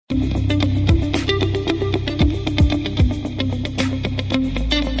Hello,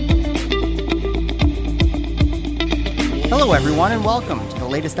 everyone, and welcome to the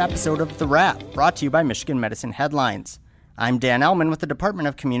latest episode of The Wrap, brought to you by Michigan Medicine Headlines. I'm Dan Ellman with the Department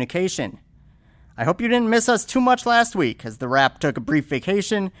of Communication. I hope you didn't miss us too much last week, as The Wrap took a brief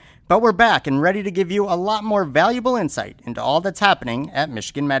vacation, but we're back and ready to give you a lot more valuable insight into all that's happening at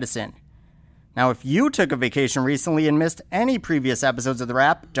Michigan Medicine. Now, if you took a vacation recently and missed any previous episodes of The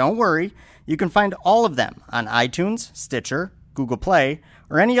Wrap, don't worry. You can find all of them on iTunes, Stitcher, Google Play,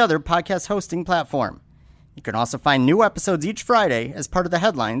 or any other podcast hosting platform. You can also find new episodes each Friday as part of the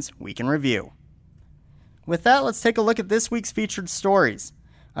Headlines Week in Review. With that, let's take a look at this week's featured stories.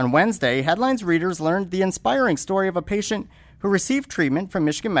 On Wednesday, Headlines readers learned the inspiring story of a patient who received treatment from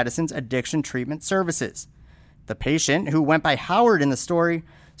Michigan Medicine's Addiction Treatment Services. The patient, who went by Howard in the story,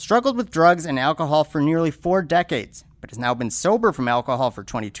 struggled with drugs and alcohol for nearly 4 decades, but has now been sober from alcohol for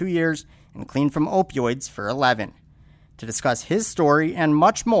 22 years and clean from opioids for 11. To discuss his story and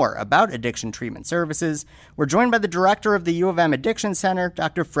much more about Addiction Treatment Services, we're joined by the director of the U of M Addiction Center,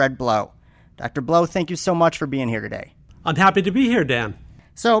 Dr. Fred Blow. Dr. Blow, thank you so much for being here today. I'm happy to be here, Dan.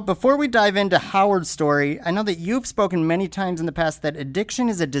 So before we dive into Howard's story, I know that you've spoken many times in the past that addiction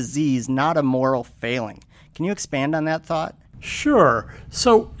is a disease, not a moral failing. Can you expand on that thought? Sure.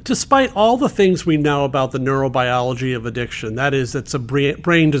 So despite all the things we know about the neurobiology of addiction, that is, it's a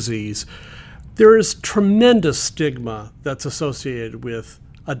brain disease, there is tremendous stigma that's associated with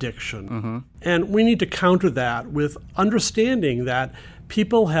addiction. Mm-hmm. And we need to counter that with understanding that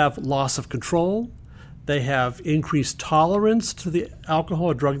people have loss of control, they have increased tolerance to the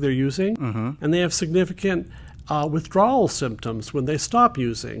alcohol or drug they're using, mm-hmm. and they have significant withdrawal symptoms when they stop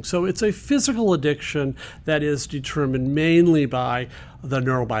using. So it's a physical addiction that is determined mainly by the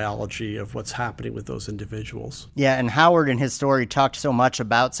neurobiology of what's happening with those individuals. Yeah, and Howard in his story talked so much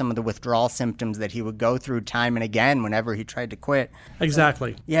about some of the withdrawal symptoms that he would go through time and again whenever he tried to quit.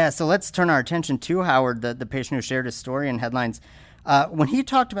 Exactly. Yeah, so let's turn our attention to Howard, the patient who shared his story in Headlines. When he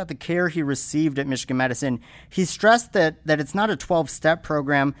talked about the care he received at Michigan Medicine, he stressed that it's not a 12-step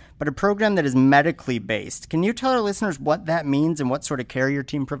program, but a program that is medically based. Can you tell our listeners what that means and what sort of care your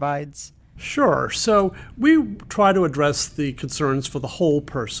team provides? Sure. So we try to address the concerns for the whole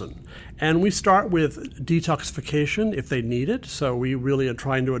person. And we start with detoxification if they need it. So we really are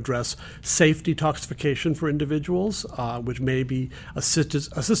trying to address safe detoxification for individuals, which may be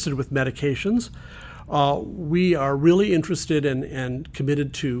assisted with medications. We are really interested and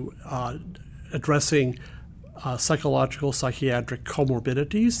committed to addressing psychological, psychiatric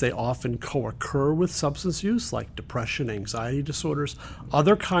comorbidities. They often co-occur with substance use, like depression, anxiety disorders,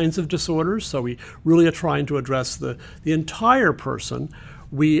 other kinds of disorders. So we really are trying to address the entire person.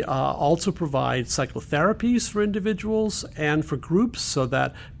 We also provide psychotherapies for individuals and for groups so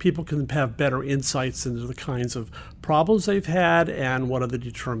that people can have better insights into the kinds of problems they've had and what are the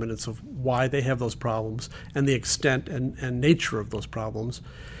determinants of why they have those problems and the extent and nature of those problems.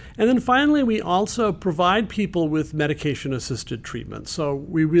 And then finally, we also provide people with medication-assisted treatment. So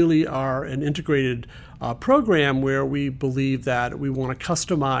we really are an integrated program where we believe that we want to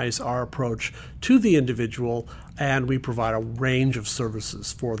customize our approach to the individual, and we provide a range of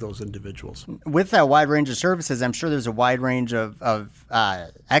services for those individuals. With that wide range of services, I'm sure there's a wide range of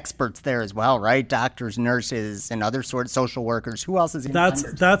experts there as well, right? Doctors, nurses, and other sorts, social workers. Who else is in?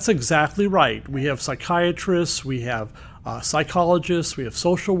 That's exactly right. We have psychiatrists, we have psychologists, we have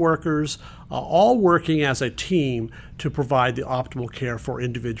social workers, all working as a team to provide the optimal care for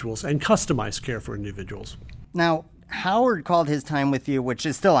individuals and customized care for individuals. Now, Howard called his time with you, which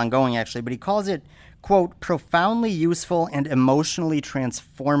is still ongoing actually, but he calls it, quote, profoundly useful and emotionally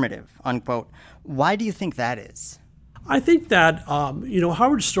transformative, unquote. Why do you think that is? I think that,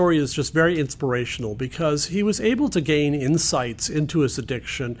 Howard's story is just very inspirational because he was able to gain insights into his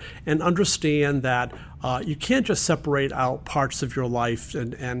addiction and understand that you can't just separate out parts of your life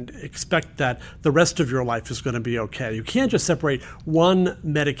and expect that the rest of your life is going to be okay. You can't just separate one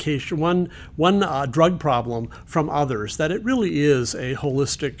medication, one drug problem from others, that it really is a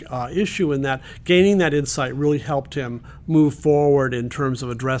holistic issue, and that gaining that insight really helped him move forward in terms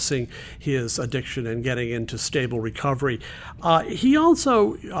of addressing his addiction and getting into stable recovery. He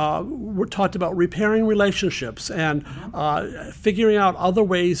also talked about repairing relationships and figuring out other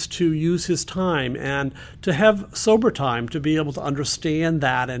ways to use his time and and to have sober time to be able to understand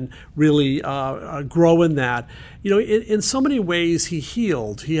that and really grow in that. In so many ways he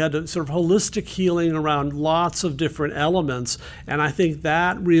healed. He had a sort of holistic healing around lots of different elements, and I think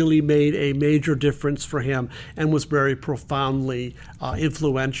that really made a major difference for him and was very profoundly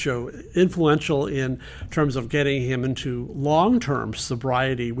influential in terms of getting him into long-term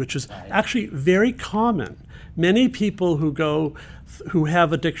sobriety, which is actually very common. Many people who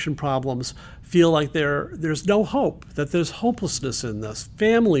have addiction problems feel like there's no hope, that there's hopelessness in this.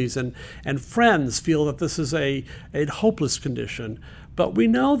 Families and friends feel that this is a hopeless condition. But we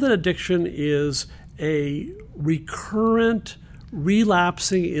know that addiction is a recurrent,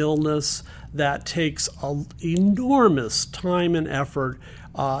 relapsing illness that takes enormous time and effort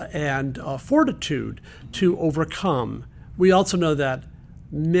and fortitude to overcome. We also know that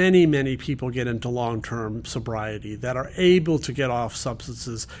many people get into long-term sobriety that are able to get off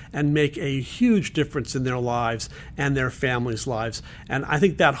substances and make a huge difference in their lives and their families' lives. And I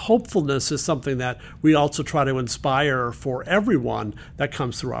think that hopefulness is something that we also try to inspire for everyone that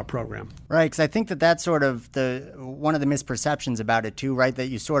comes through our program. Right, because I think that's sort of one of the misperceptions about it too, right? That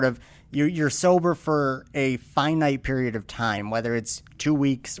you're sober for a finite period of time, whether it's 2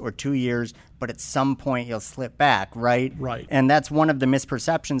 weeks or 2 years, but at some point you'll slip back, right? Right. And that's one of the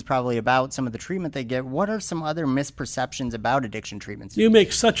misperceptions probably about some of the treatment they get. What are some other misperceptions about addiction treatments? You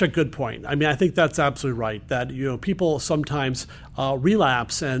make such a good point. I mean, I think that's absolutely right, that people sometimes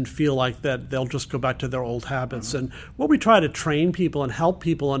relapse and feel like that they'll just go back to their old habits. Mm-hmm. And what we try to train people and help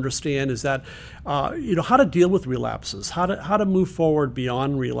people understand is that how to deal with relapses, how to move forward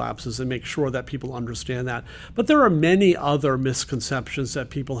beyond relapses and make sure that people understand that. But there are many other misconceptions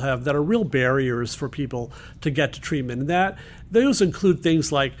that people have that are real barriers for people to get to treatment. And that those include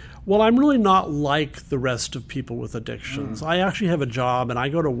things like, well, I'm really not like the rest of people with addictions. I actually have a job and I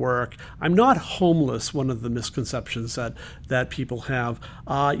go to work. I'm not homeless, one of the misconceptions that people have.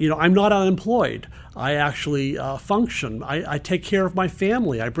 I'm not unemployed. I actually function. I take care of my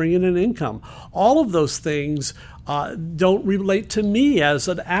family. I bring in an income. All of those things don't relate to me as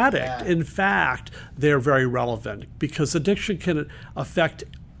an addict. Yeah. In fact, they're very relevant because addiction can affect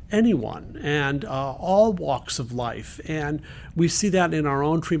anyone and all walks of life. And we see that in our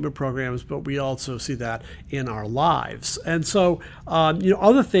own treatment programs, but we also see that in our lives. And so,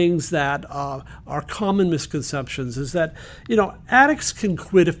 other things that are common misconceptions is that, addicts can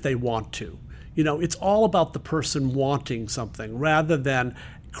quit if they want to. It's all about the person wanting something rather than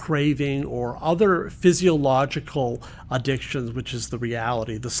craving or other physiological addictions, which is the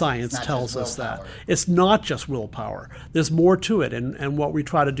reality. The science tells us that. It's not just willpower. There's more to it. And what we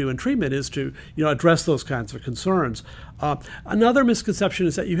try to do in treatment is to address those kinds of concerns. Another misconception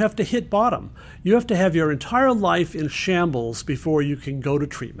is that you have to hit bottom. You have to have your entire life in shambles before you can go to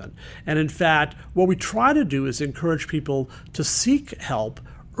treatment. And in fact, what we try to do is encourage people to seek help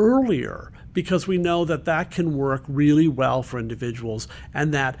earlier, because we know that can work really well for individuals,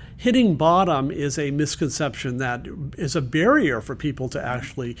 and that hitting bottom is a misconception that is a barrier for people to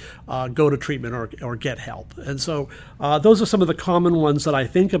actually go to treatment or get help. And so those are some of the common ones that I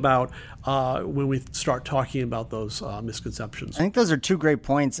think about when we start talking about those misconceptions. I think those are two great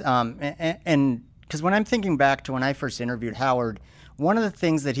points. And because when I'm thinking back to when I first interviewed Howard, one of the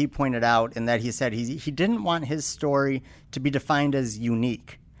things that he pointed out and that he said he didn't want his story to be defined as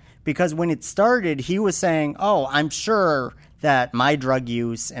unique. Because when it started, he was saying, I'm sure that my drug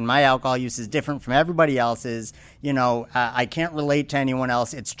use and my alcohol use is different from everybody else's. I can't relate to anyone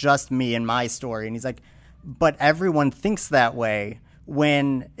else. It's just me and my story. And he's like, but everyone thinks that way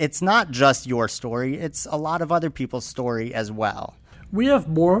when it's not just your story. It's a lot of other people's story as well. We have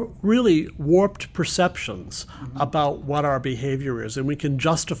more really warped perceptions about what our behavior is, and we can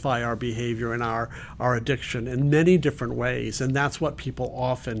justify our behavior and our addiction in many different ways, and that's what people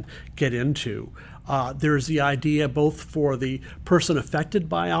often get into. There's the idea both for the person affected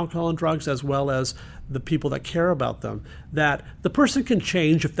by alcohol and drugs as well as the people that care about them, that the person can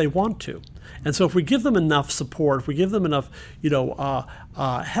change if they want to. And so if we give them enough support, if we give them enough,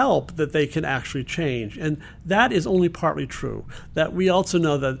 help, that they can actually change. And that is only partly true. That we also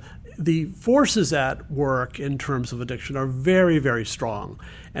know that the forces at work in terms of addiction are very, very strong.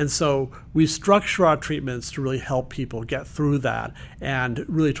 And so we structure our treatments to really help people get through that and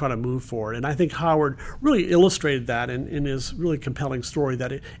really try to move forward. And I think Howard really illustrated that in his really compelling story,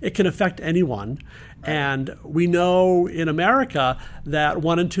 that it can affect anyone. And we know in America that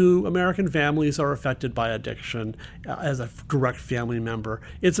 1 in 2 American families are affected by addiction as a direct family member.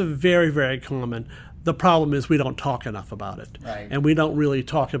 It's a very, very common. The problem is we don't talk enough about it. Right. And we don't really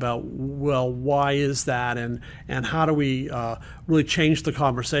talk about, well, why is that, and how do we really change the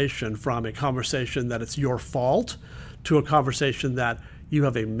conversation from a conversation that it's your fault to a conversation that you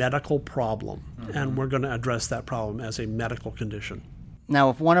have a medical problem, and we're going to address that problem as a medical condition. Now,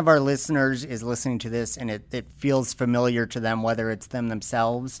 if one of our listeners is listening to this and it feels familiar to them, whether it's them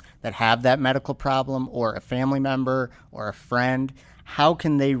themselves that have that medical problem or a family member or a friend, how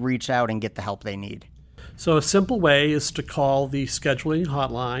can they reach out and get the help they need? So a simple way is to call the scheduling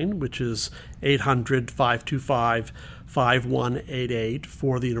hotline, which is 800-525-5188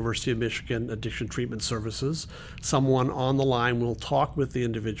 for the University of Michigan Addiction Treatment Services. Someone on the line will talk with the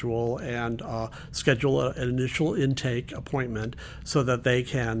individual and schedule an initial intake appointment so that they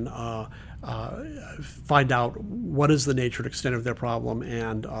can find out what is the nature and extent of their problem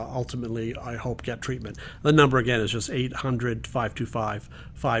and ultimately, I hope, get treatment. The number, again, is just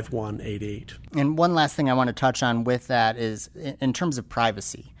 800-525-5188. And one last thing I want to touch on with that is in terms of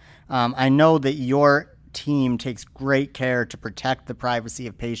privacy. I know that your team takes great care to protect the privacy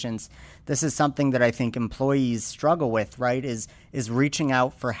of patients. This is something that I think employees struggle with, right, is reaching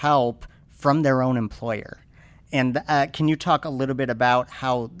out for help from their own employer. And can you talk a little bit about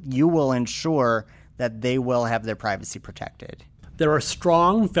how you will ensure that they will have their privacy protected? There are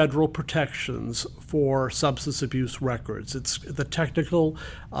strong federal protections for substance abuse records. It's the technical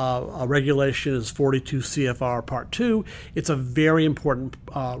regulation is 42 CFR Part 2. It's a very important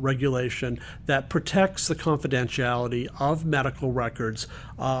regulation that protects the confidentiality of medical records,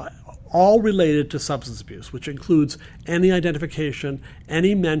 all related to substance abuse, which includes any identification,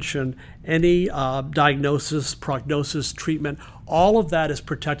 any mention, any diagnosis, prognosis, treatment. All of that is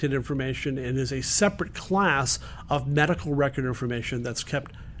protected information and is a separate class of medical record information that's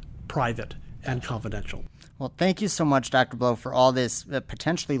kept private and confidential. Well, thank you so much, Dr. Blow, for all this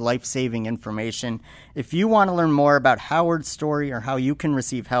potentially life-saving information. If you want to learn more about Howard's story or how you can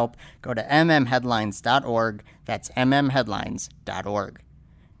receive help, go to mmheadlines.org. That's mmheadlines.org.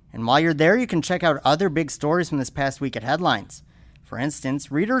 And while you're there, you can check out other big stories from this past week at Headlines. For instance,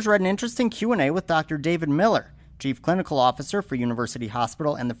 readers read an interesting Q&A with Dr. David Miller, Chief Clinical Officer for University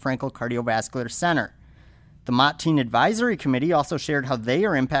Hospital and the Frankel Cardiovascular Center. The Mott Teen Advisory Committee also shared how they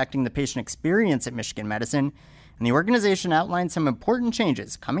are impacting the patient experience at Michigan Medicine, and the organization outlined some important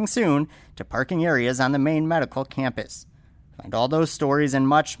changes coming soon to parking areas on the main medical campus. Find all those stories and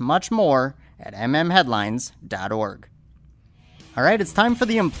much, much more at mmheadlines.org. All right, it's time for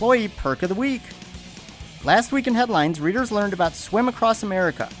the Employee Perk of the Week. Last week in Headlines, readers learned about Swim Across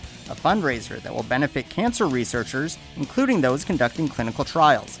America, a fundraiser that will benefit cancer researchers, including those conducting clinical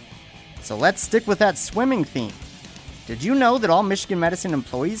trials. So let's stick with that swimming theme. Did you know that all Michigan Medicine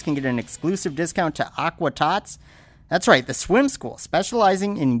employees can get an exclusive discount to Aqua Tots? That's right, the swim school,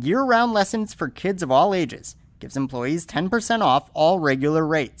 specializing in year-round lessons for kids of all ages, gives employees 10% off all regular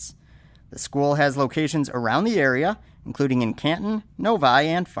rates. The school has locations around the area, including in Canton, Novi,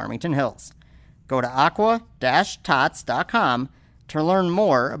 and Farmington Hills. Go to aqua-tots.com to learn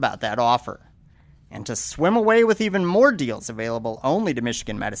more about that offer. And to swim away with even more deals available only to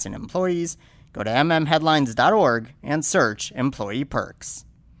Michigan Medicine employees, go to mmheadlines.org and search Employee Perks.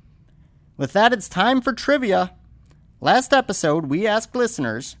 With that, it's time for trivia. Last episode, we asked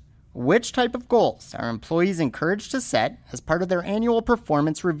listeners, which type of goals are employees encouraged to set as part of their annual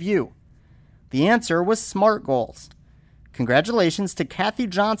performance review? The answer was SMART goals. Congratulations to Kathy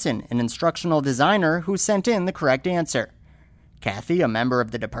Johnson, an instructional designer, who sent in the correct answer. Kathy, a member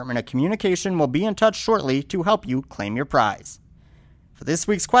of the Department of Communication, will be in touch shortly to help you claim your prize. For this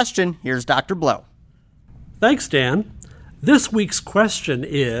week's question, here's Dr. Blow. Thanks, Dan. This week's question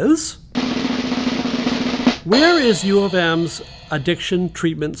is, where is U of M's Addiction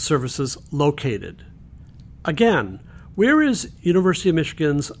Treatment Services located? Again, where is University of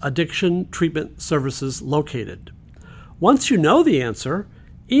Michigan's Addiction Treatment Services located? Once you know the answer,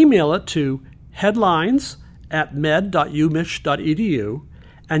 email it to headlines@med.umich.edu,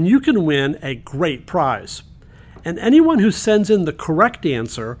 and you can win a great prize. And anyone who sends in the correct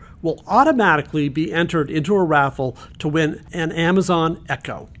answer will automatically be entered into a raffle to win an Amazon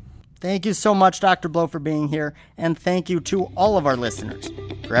Echo. Thank you so much, Dr. Blow, for being here, and thank you to all of our listeners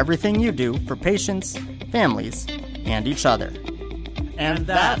for everything you do for patients, families, and each other. And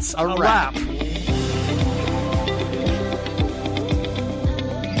that's a wrap.